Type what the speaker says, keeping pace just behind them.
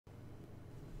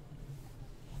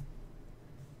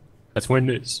Let's win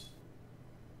this.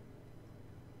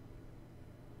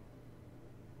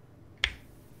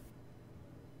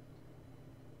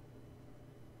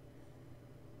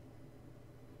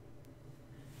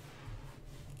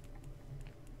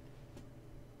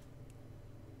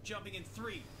 Jumping in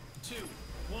 3, 2,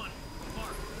 1,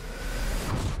 mark.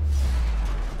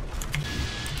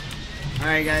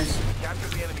 Alright, guys. Capture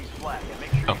the enemy's flag and make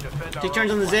sure you defend our Take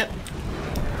turns on the zip.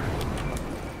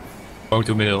 Going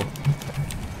to middle.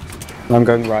 I'm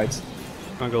going right.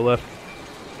 I'm gonna go left.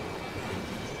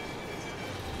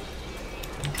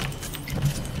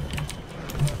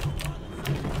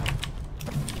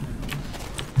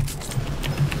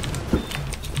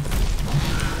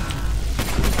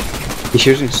 He's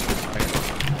using.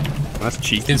 That's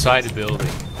cheap. Inside the building.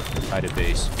 Inside the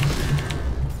base.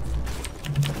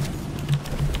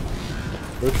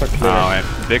 Roofs are clear. Oh, and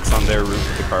Vic's on their roof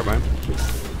with the carbine.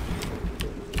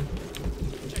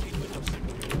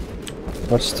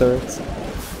 Watch turret.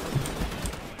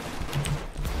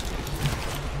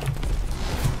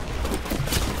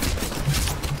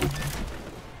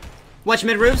 Watch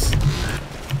mid roofs.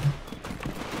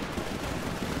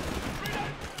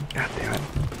 God damn it.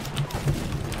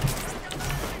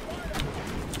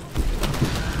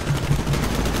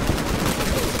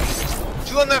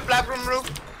 Two on the platform roof.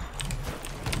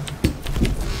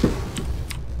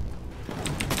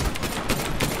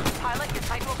 Pilot, your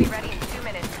Titan will be ready in 2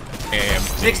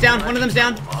 minutes. Nick's down. One of them's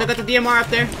down. Still got the DMR up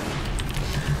there.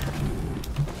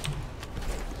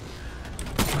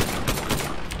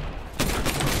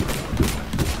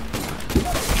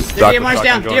 The DMR's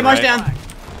down. DMR's down.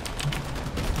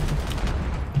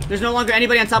 There's no longer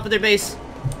anybody on top of their base.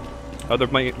 Oh, they're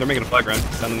making a flag run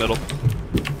down the middle.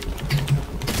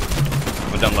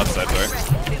 Went down left side, sorry.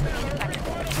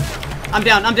 I'm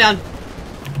down. I'm down.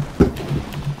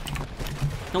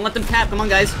 Don't let them cap. Come on,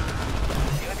 guys.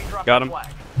 Got him.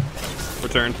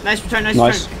 Returned. Nice return. Nice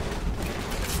Nice. return.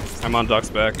 I'm on Doc's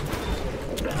back. Okay,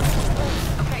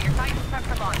 your Titan's prepped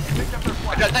for launch.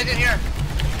 I got Titan here.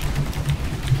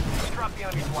 Drop the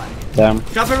enemy flag. Damn.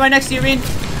 Drop it right next to you, Reen.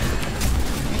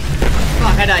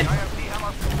 Fuck, I died.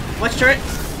 Watch turret.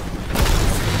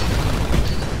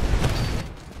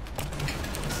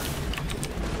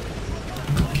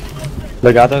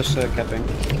 Legato's capping.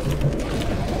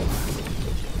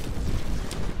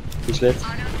 He's lit.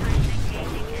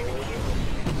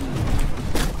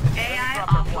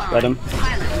 Got him.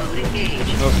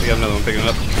 Oh, we got another one picking it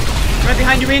up. Right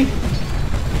behind you, Reen.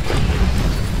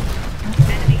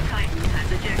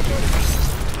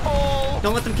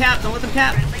 Don't let them cap. Don't let them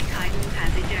cap.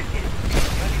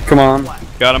 Come on.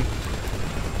 Got him.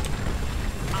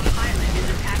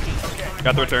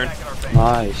 Got the return.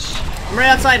 Nice. I'm right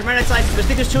outside. I'm right outside. I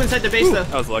think there's two inside the base, though.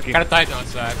 That was lucky. Got a Titan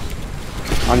outside.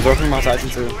 I'm dropping my Titan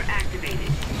too.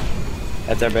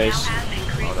 At their base.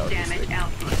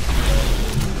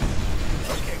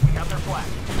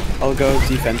 I'll go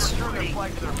defense.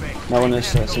 No one is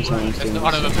since no one's doing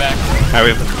One of them back. Alright, we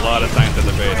have a lot of time to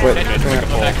the base. Wait, Okay, come make a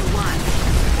pull. here.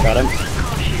 Got him.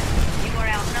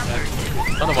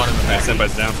 Another one in the Alright, back.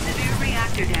 standby's down.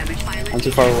 I'm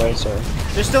too far away, sorry.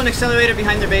 There's still an accelerator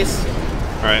behind their base.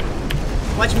 Alright.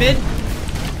 Watch mid.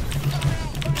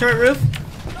 Turret roof.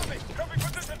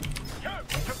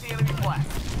 Took the enemy flag.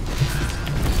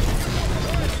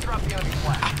 Drop the enemy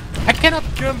flag. I cannot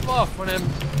jump off when I'm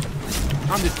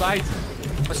on the Titan.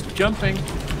 I was jumping.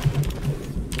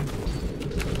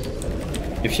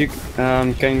 If you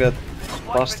can get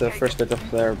past the first bit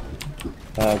of their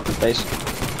base.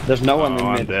 There's no one in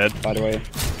I'm mid, dead. by the way.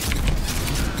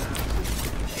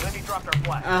 The enemy dropped our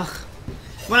flag. Ugh.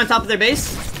 One on top of their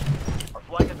base. Our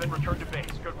flag has been returned to base.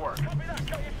 Good work.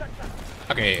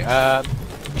 Okay,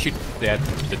 we should get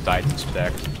the Titans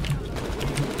back.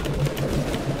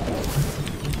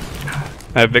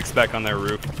 I have Vic's back on their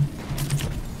roof.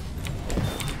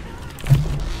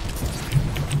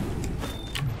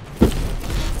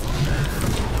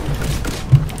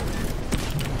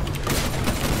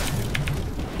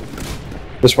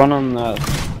 There's one on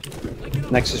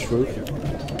Nexus roof.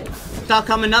 Stop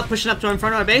coming up, pushing up to in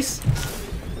front of our base.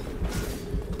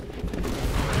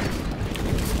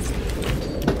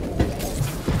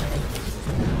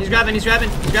 He's grabbing. He's grabbing.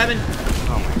 He's grabbing.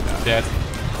 Oh my god. Dead.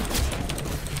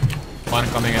 One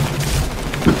coming in.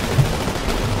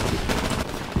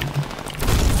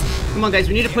 Come on, guys.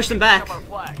 We need to push them back. Our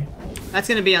flag. That's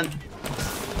gonna be on.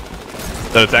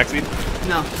 Is that a taxi?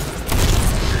 No.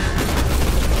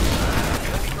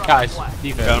 Guys, Got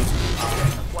defense. him.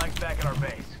 Flag's back at our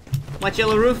base. Watch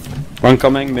yellow roof. One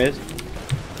coming mid.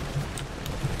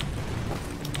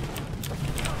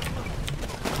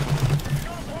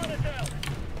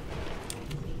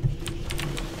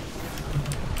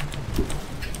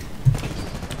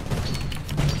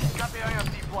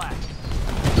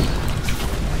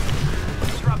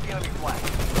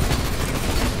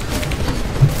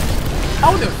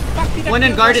 How the fuck did I One in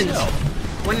kill gardens.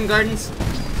 myself? One in gardens.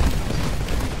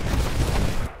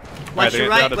 Alright, Watch your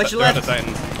right, watch your left.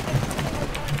 Titans.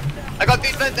 I got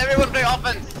defense, everyone play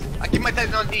offense. I keep my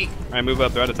Titan on D. Alright, move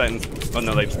up, they're out of Titans. Oh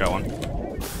no, they just got one.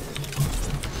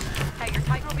 Hey, your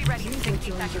Titan will be ready in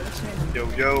 60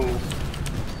 seconds. Yo.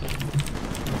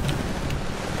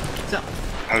 So,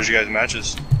 How's you guys'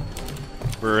 matches?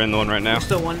 We're in the one right now. we're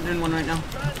still in one right now.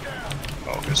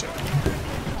 Oh, okay, so.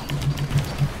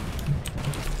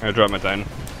 I dropped my Titan.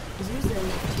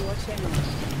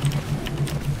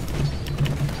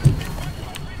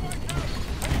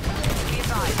 Be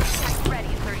advised, Titan ready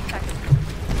in 30 seconds.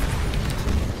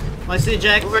 I see it,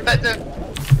 Jack. We're Titan.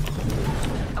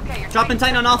 Okay, you're Dropping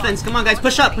Titan on offense. Come on, guys.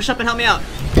 Push up and help me out.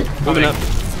 Moving up.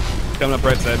 Coming up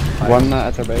right side. One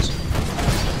at their base.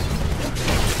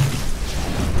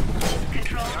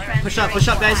 Push up,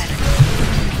 guys.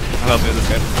 I'll help you with this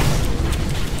guy.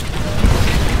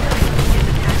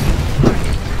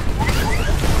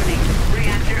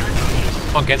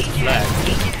 Come on, get the flag.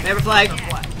 They have a flag.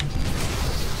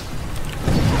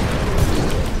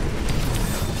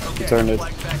 Turned it.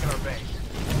 Flag back at our base.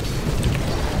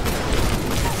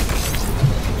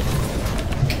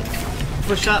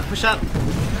 Push up.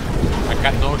 I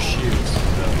got no shields. So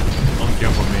don't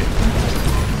jump on me.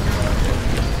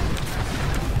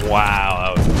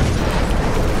 Wow, that was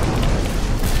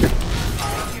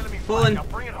Enemy flag. Pulling. Now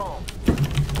bring it home.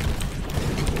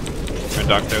 my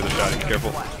doc there, the shot. Be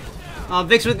careful. Oh,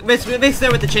 Vic's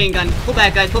there with the chain gun. Pull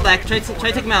back, guys. Pull back. Try to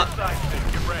take him out.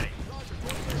 Get ready.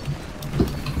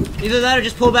 Either that or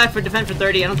just pull back for defend for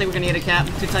 30. I don't think we're gonna get a cap.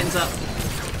 2 Titans up.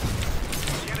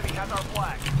 The enemy has our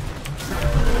flag.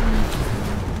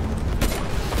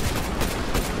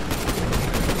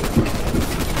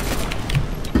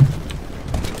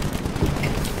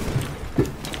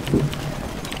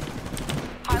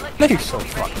 Pilot, They're your so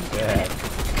Titan will be ready in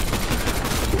fucking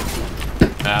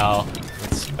bad. Now,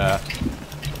 it's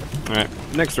Alright,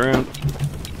 next round.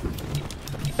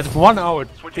 it's 1 hour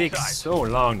Switching takes sides. so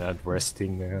long that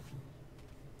resting there.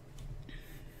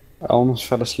 I almost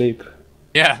fell asleep.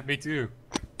 Yeah, me too.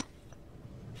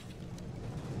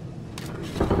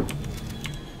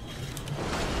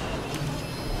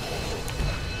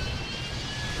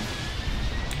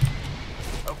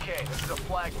 Okay, this is a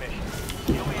flag mission.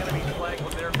 Kill the enemy's flag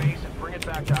from their base and bring it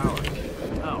back to ours.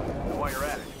 Oh, and while you're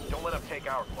at it, don't let them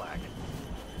take our flag.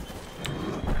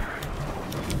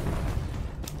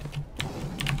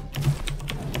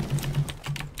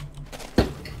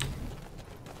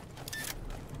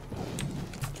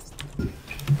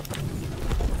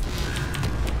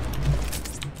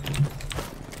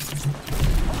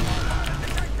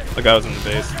 The guy was in the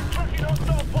base.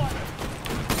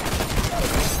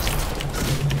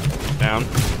 Down.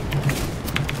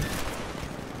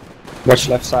 Watch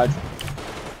left side.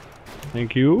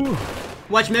 Thank you.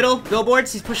 Watch middle.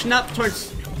 Billboards. He's pushing up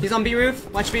towards. He's on B roof.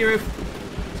 Watch B roof.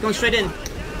 He's going straight in.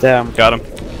 Damn. Got him.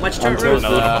 Watch turret Onto roof.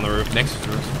 Another up on the roof. Next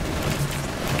roof.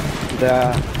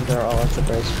 They're all at the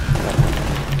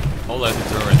base. All at the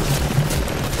turret.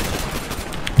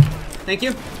 Thank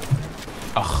you.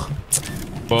 Ugh.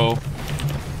 Bo.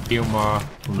 Ilmar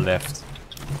from left.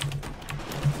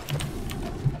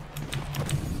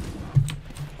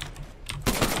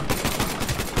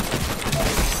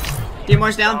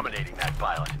 DMR's down. Dominating that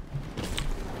pilot.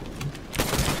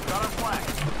 Got our flag.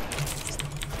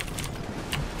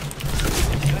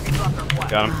 Enemy dropped our flag.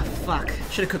 Got him. Ah, fuck.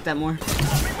 Should have cooked that more.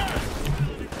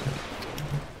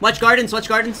 Watch gardens.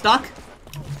 Doc.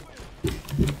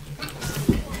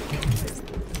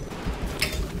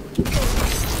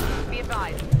 Be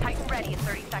advised, Titan ready in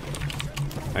 30 seconds.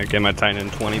 I get my Titan in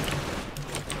 20.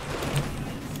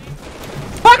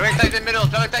 Direct Titan middle,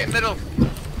 direct Titan middle.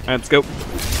 Alright, let's go.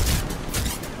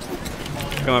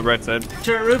 Come up right side.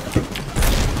 Turret roof.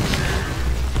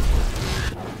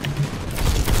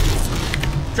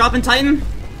 Dropping Titan.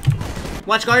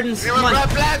 Watch gardens. Come Anyone on. grab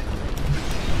flag?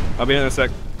 I'll be in a sec.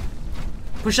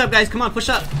 Push up, guys. Come on. Push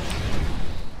up.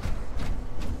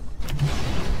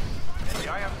 The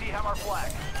IMC have our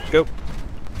flag. Go.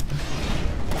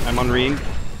 I'm on Reen.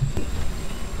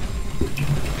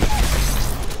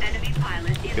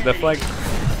 Get that flag. The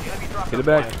enemy dropped Get our it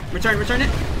back. flag. Return it.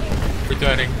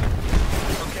 Returning.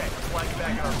 Okay, flag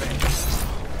back at our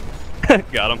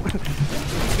base. Got him.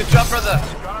 Good job, brother.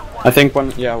 Got our flag. I think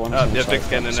one. Yeah, one. Oh, yeah, Vic's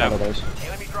getting in now. The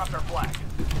enemy dropped our flag.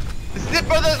 This is it,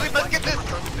 brothers. We must get this.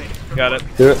 Return to base. Good Got work.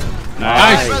 it. Do it.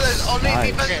 Nice. Brothers, only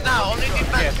Nice. defense now. Only The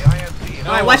defense. IMC.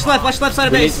 All right. Watch left side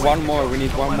of We need base. one more. We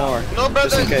need one more. No,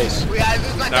 brothers. Just in case. We have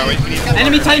this No, we need one.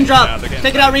 Enemy Titan Nah, drop. they're getting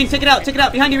Take it out, Reen. Take it out.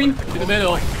 Behind you, Reen. In the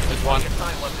middle. There's one.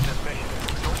 Time left in this mission.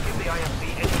 Don't give the IMC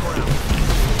any ground.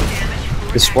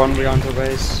 There's one behind the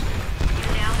base.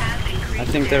 I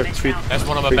think there are three. That's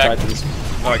one on my three back. Titans.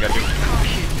 Oh, I got you.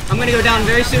 I'm gonna go down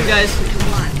very soon, guys.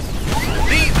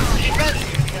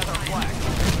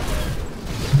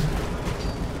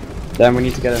 Then we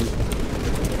need to get him.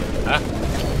 Huh?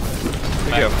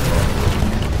 There you go.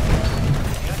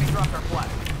 Enemy dropped our flag.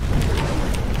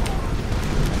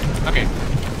 Okay.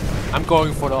 I'm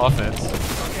going for the offense.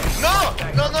 No!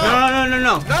 No, no!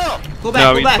 No. No! Go back,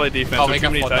 No, go we back. play defense. Oh, There's we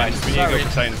too many got Titans. We need to go Sorry.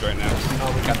 for Titans right now. No,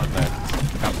 we cannot that.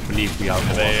 I can't believe we are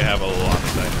more. They have a lot of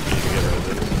Titans. We need to get rid of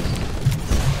it.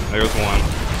 There's one.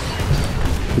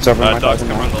 It's over my Dog's Titan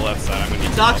coming on now. the left side. I'm gonna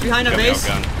need Dog's some behind help. our He's base.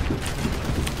 got me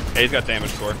outgunned. Hey, he's got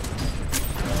damage score.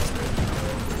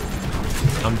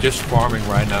 I'm just farming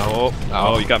right now.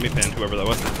 Oh, you got me pinned, whoever that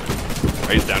was. Oh,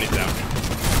 he's down, he's down.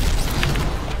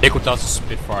 Ikutas is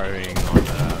spitfiring on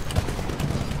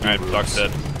the... Alright, Dog's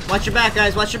dead. Watch your back,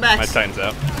 guys. Watch your My backs. Titan's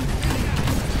out.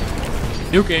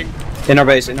 Nuking. Inner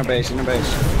base, inner base, inner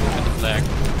base. At the flag.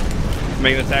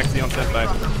 Making a taxi on set by.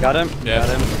 Got him? Yeah. Got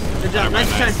him. Good job. Alright,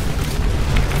 Nice nice.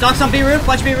 turn. Dogs on B roof.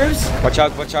 Watch B roofs. Watch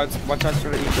out, watch out, watch out for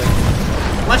the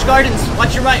E-click. Watch gardens.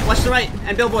 Watch your right. Watch the right.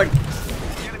 And billboard.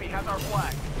 The enemy has our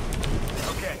flag.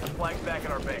 Okay, flag's back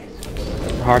at our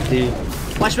base. Hardy.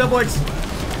 Watch billboards.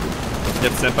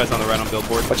 Yep, Senpai's on the right on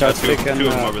billboard. Watch out, Two Vic of and,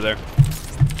 them over there.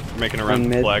 Making a run and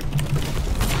mid. flag.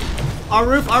 Our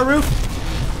roof. Our roof.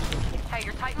 Hey,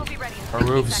 your Titan will be ready in Our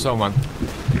 60 roof is seconds. someone.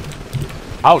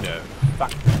 How the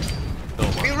fuck?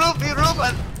 Be roof,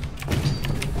 and...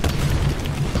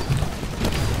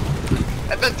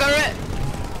 At the turret!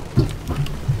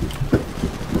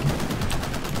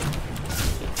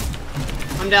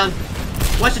 I'm down.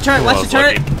 Watch the turret. Oh, Watch I the was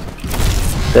turret.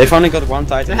 lucky. They've only got one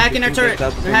Titan. They're hacking If our you turret.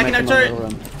 can take that, They're we'll hacking make our another turret.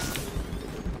 run.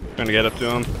 Trying to get up to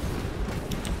him.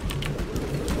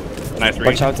 Nice read.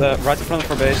 Watch out, right in front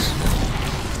of our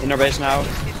base. Inner base now.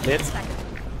 Hit.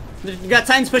 You got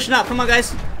Titans pushing up. Come on,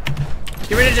 guys.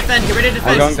 Get ready to defend. Get ready to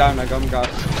I'm defend. going down, I'm going down. The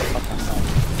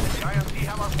IMC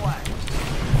have our flag.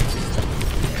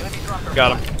 Enemy dropped our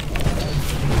Got him.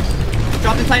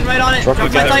 Dropping Titan right on it. Drop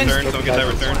Dropping the my Titan. Titans. Someone get that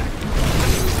return.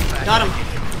 Got him.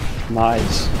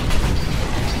 Nice.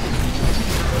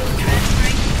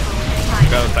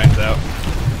 Got the Titans out.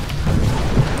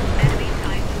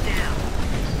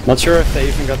 Not sure if they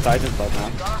even got Titans right now.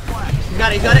 You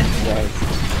got it. You got it. Right.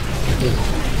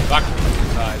 Fuck.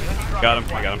 Got him.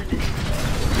 I got him.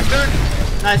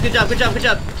 Nice. Good job. Good job. Good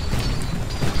job.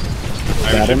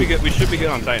 Alright, Got we should be good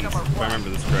on Titans, if I remember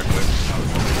this correctly.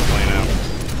 Playing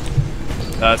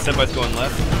out. Senpai's going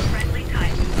left.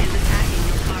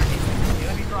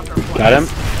 Got him.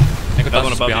 Another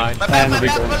one Ikutas is above you. behind. My back, And we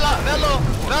go.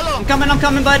 Velo! I'm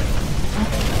coming, bud.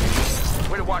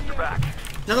 Way to watch your back.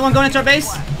 Another one going into our base.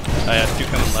 Yeah, two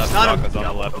coming left. Got him. Dog's on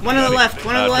the left. One on the left.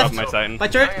 One on the left. Drop my Titan. By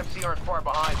turret. IMC aren't far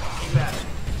behind. Keep at it.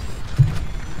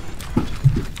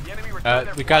 The enemy returned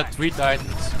their We got flag. 3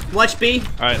 Titans. Watch B.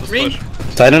 Alright, let's Green. push.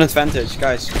 Titan advantage,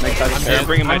 guys. Make Titan Here, I'm safe.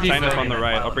 bringing my I'm Titan up defending. on the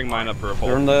right. I'll bring mine up for a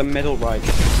You're on pull. the middle right, by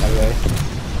the way.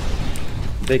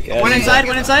 Big edge. One inside.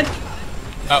 One inside.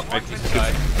 Oh, one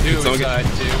inside. 2 Someone inside, 2.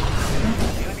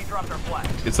 The enemy dropped our flag.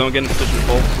 Did someone get in position to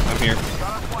pull? I'm here. Got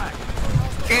our flag.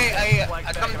 Okay,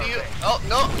 I come to you. Oh,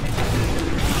 no!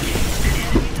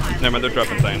 Never mind, they're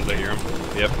dropping Titans. I hear them.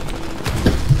 Yep.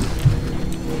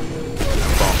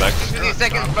 Falling back. 20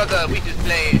 seconds, brother, we just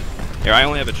play. Here, I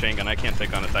only have a chain gun. I can't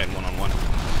take on a Titan one-on-one.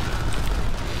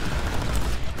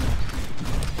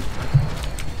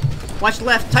 Watch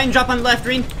left. Titan drop on left.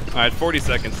 Green. Alright, 40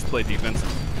 seconds. Let's play defense.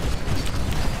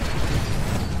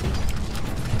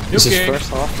 This is Nuking. first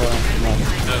half or no?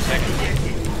 No,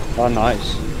 second. Oh,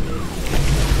 nice.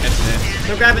 That's it.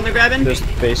 They're grabbing. They're grabbing. Just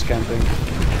base camping.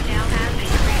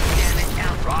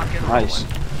 Nice.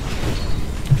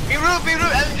 Be roof,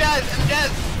 and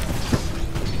jazz.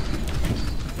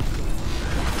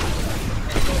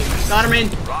 Got him in.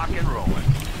 Rock and rolling.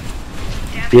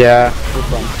 Yeah, good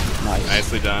one. Nice.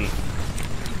 Nicely done.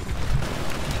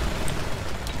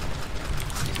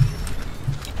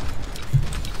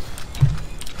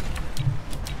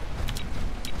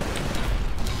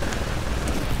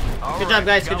 Good job,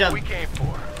 guys. Good Got job. what we came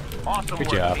for. Awesome Good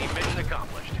work, job. team. Mission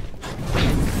accomplished.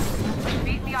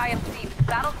 Beat the IMC.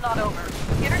 Battle's not over.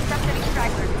 Intercept any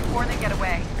stragglers before they get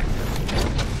away.